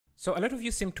So a lot of you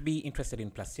seem to be interested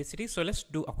in plasticity. So let's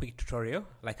do a quick tutorial,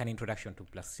 like an introduction to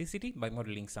plasticity by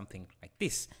modeling something like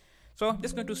this. So I'm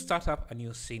just going to start up a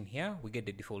new scene here. We get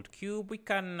the default cube. We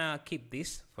can keep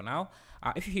this for now.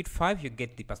 If you hit 5, you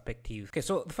get the perspective. Okay,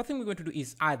 so the first thing we're going to do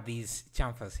is add these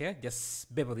chamfers here.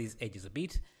 Just bevel these edges a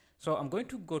bit. So I'm going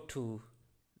to go to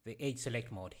the edge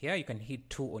select mode here. You can hit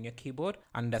 2 on your keyboard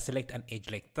and select an edge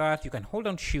like that. You can hold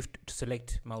down shift to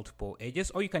select multiple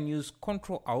edges, or you can use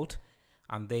Ctrl Alt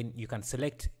and then you can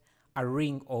select a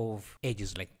ring of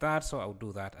edges like that. So I'll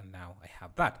do that, and now I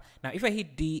have that. Now if I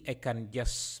hit D, I can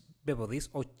just bevel this,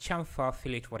 or chamfer,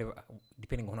 fillet, whatever,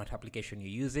 depending on what application you're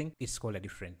using. It's called a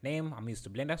different name. I'm used to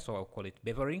Blender, so I'll call it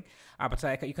beveling. But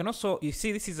you can also, you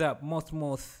see this is a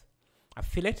smooth a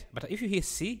fillet, but if you hit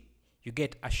C, you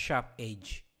get a sharp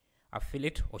edge, a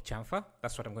fillet or chamfer.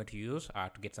 That's what I'm going to use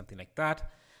to get something like that.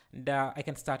 And I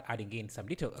can start adding in some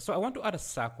detail. So I want to add a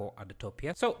circle at the top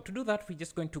here. So to do that, we're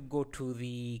just going to go to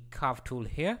the curve tool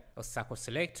here, or circle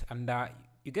select, and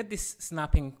you get this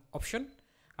snapping option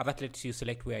that lets you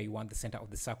select where you want the center of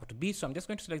the circle to be. So I'm just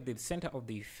going to select the center of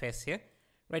the face here,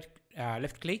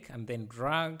 left click, and then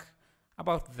drag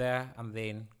about there, and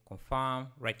then confirm,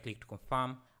 right click to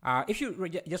confirm. If you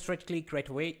just right click right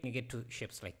away, you get to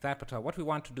shapes like that. But what we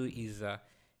want to do is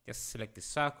just select the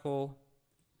circle,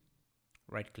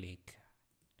 right click,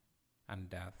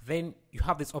 and then you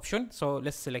have this option. So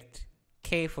let's select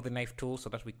K for the knife tool so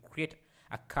that we create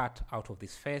a cut out of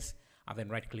this face, and then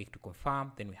right click to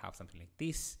confirm. Then we have something like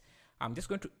this. I'm just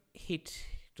going to hit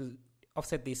to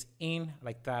offset this in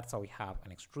like that, so we have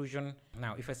an extrusion.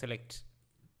 Now if I select,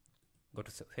 go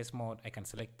to face mode, I can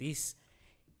select this.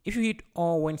 If you hit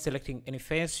O when selecting any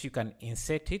face, you can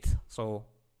insert it. So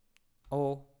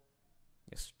O,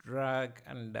 just drag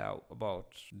and about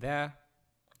there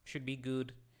should be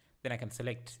good. Then I can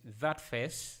select that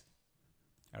face,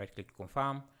 right click to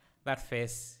confirm, that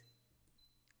face,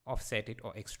 offset it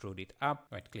or extrude it up,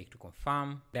 right click to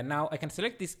confirm. Then now I can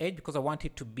select this edge because I want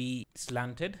it to be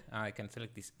slanted. I can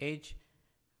select this edge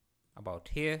about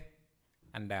here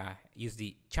and use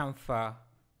the chamfer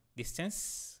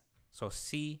distance. So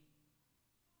C,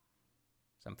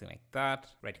 something like that,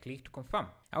 right click to confirm.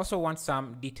 I also want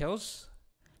some details,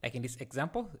 like in this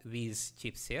example, these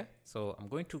chips here. So I'm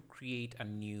going to create a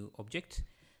new object.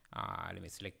 Let me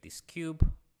select this cube,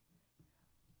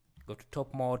 go to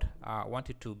top mode. I want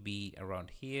it to be around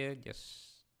here,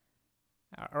 just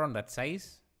around that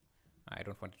size. I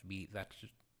don't want it to be that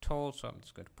tall, so I'm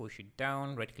just going to push it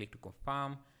down, right click to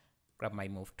confirm, grab my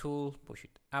move tool, push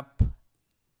it up,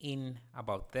 in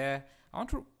about there. I want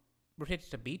to rotate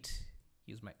it a bit,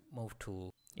 use my move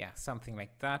tool. Yeah, something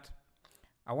like that.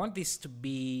 I want this to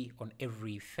be on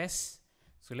every face.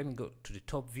 So let me go to the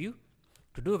top view.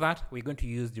 To do that, we're going to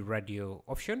use the radial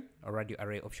option, or radial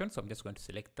array option. So I'm just going to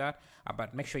select that,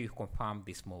 but make sure you confirm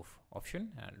this move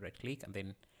option and right click, and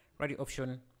then radial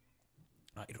option.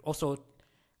 It also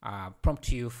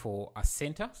prompt you for a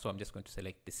center. So I'm just going to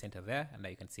select the center there, and now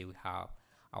you can see we have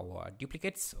our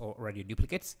duplicates or radial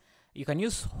duplicates. You can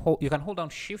hold down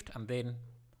shift and then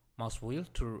mouse wheel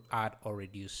to add or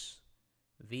reduce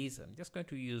these. I'm just going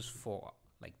to use 4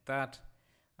 like that.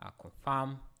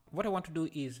 Confirm. What I want to do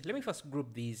is, let me first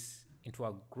group these into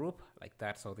a group like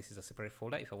that. So this is a separate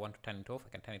folder. If I want to turn it off, I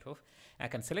can turn it off. I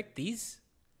can select these.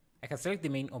 I can select the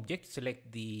main object, select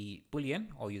the Boolean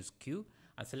or use Q,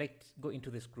 and go into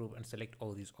this group and select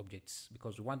all these objects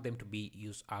because we want them to be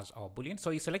used as our Boolean. So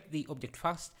you select the object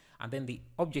first, and then the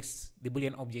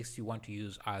Boolean objects you want to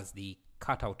use as the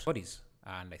cutout bodies.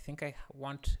 And I think I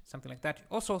want something like that. You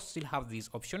also still have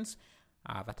these options.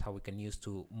 That's how we can use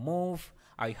to move.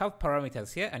 You have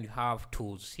parameters here, and you have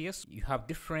tools here. So you have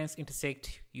difference,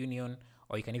 intersect, union,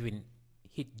 or you can even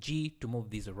hit G to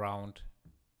move these around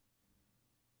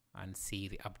and see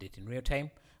the update in real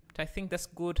time. But I think that's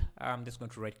good. I'm just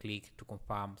going to right click to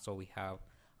confirm, so we have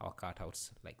our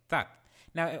cutouts like that.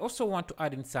 Now I also want to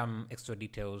add in some extra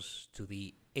details to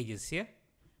the edges here.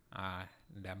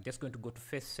 And I'm just going to go to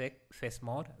face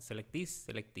mode, select this,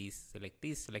 select this, select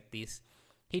this, select this,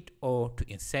 hit O to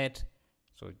insert.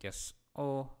 So just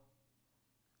O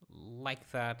like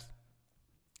that.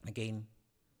 Again,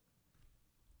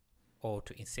 O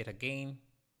to insert again.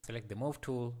 Select the move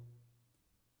tool,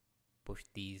 push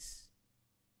these.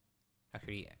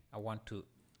 Actually, I want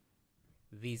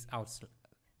these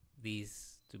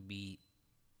to be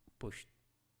pushed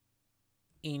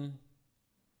in,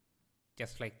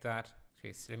 just like that.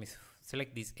 Okay, so let me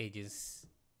select these edges.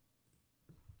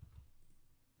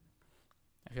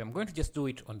 Okay, I'm going to just do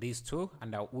it on these two,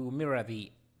 and we will mirror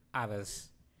the others.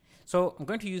 So I'm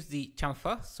going to use the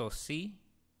chamfer, so C,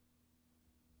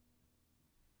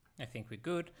 I think we're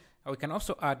good. We can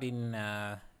also add in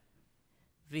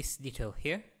this detail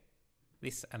here,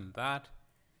 this and that.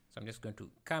 So I'm just going to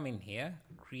come in here,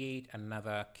 create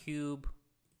another cube,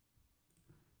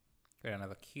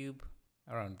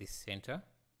 around this center.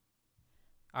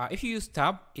 If you use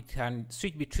tab, it can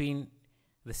switch between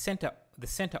the center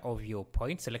of your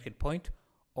point, selected point,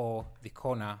 or the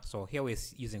corner. So here we're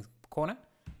using corner,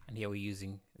 and here we're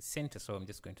using the center. So I'm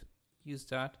just going to use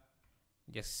that,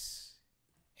 just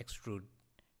extrude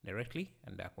directly,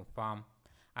 and confirm.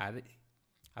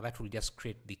 That will just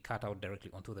create the cutout directly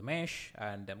onto the mesh.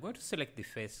 And I'm going to select the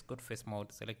face, go to face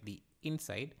mode, select the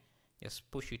inside,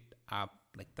 just push it up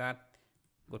like that,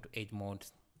 go to edge mode,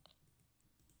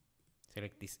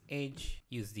 select this edge,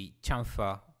 use the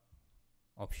chamfer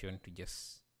option to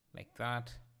just like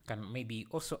that. Can maybe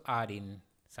also add in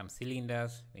some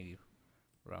cylinders, maybe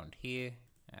around here.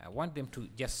 I want them to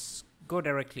just go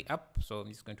directly up, so I'm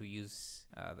just going to use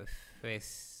the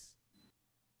face.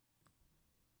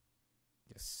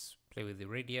 Just play with the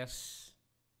radius.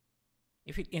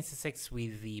 If it intersects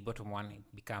with the bottom one,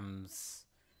 it becomes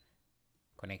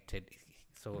connected.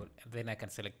 So then I can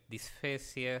select this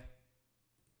face here,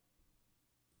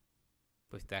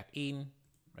 push that in,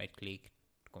 right click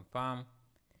to confirm,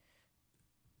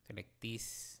 select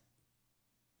this,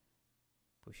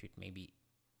 push it maybe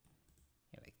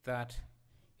like that.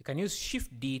 You can use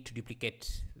Shift D to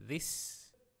duplicate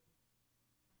this,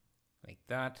 like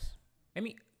that. Let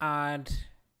me add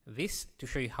this to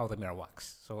show you how the mirror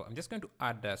works. So I'm just going to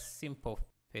add a simple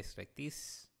face like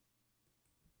this.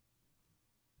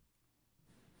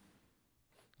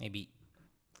 Maybe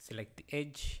select the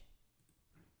edge.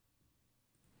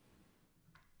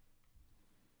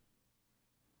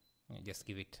 And just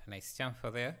give it a nice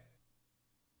chamfer there.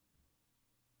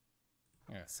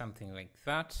 Something like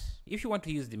that. If you want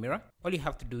to use the mirror, all you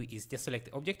have to do is just select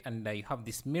the object, and you have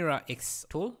this mirror X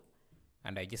tool.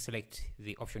 And I just select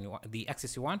the option you want, the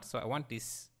axis you want. So I want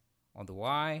this on the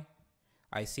Y.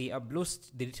 I see I've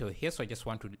lost the detail here, so I just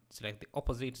want to select the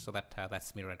opposite so that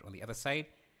that's mirrored on the other side.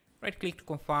 Right click to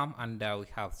confirm, and we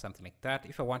have something like that.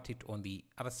 If I want it on the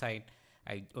other side,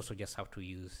 I also just have to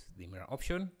use the mirror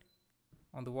option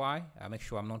on the Y. Make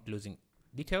sure I'm not losing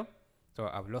detail. So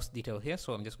I've lost detail here,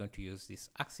 so I'm just going to use this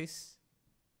axis.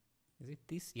 Is it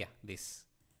this? Yeah, this.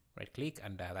 Right click,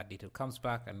 and that detail comes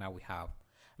back, and now we have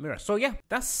mirror. So yeah,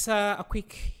 that's a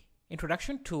quick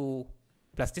introduction to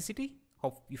plasticity.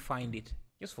 Hope you find it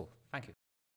useful. Thank you.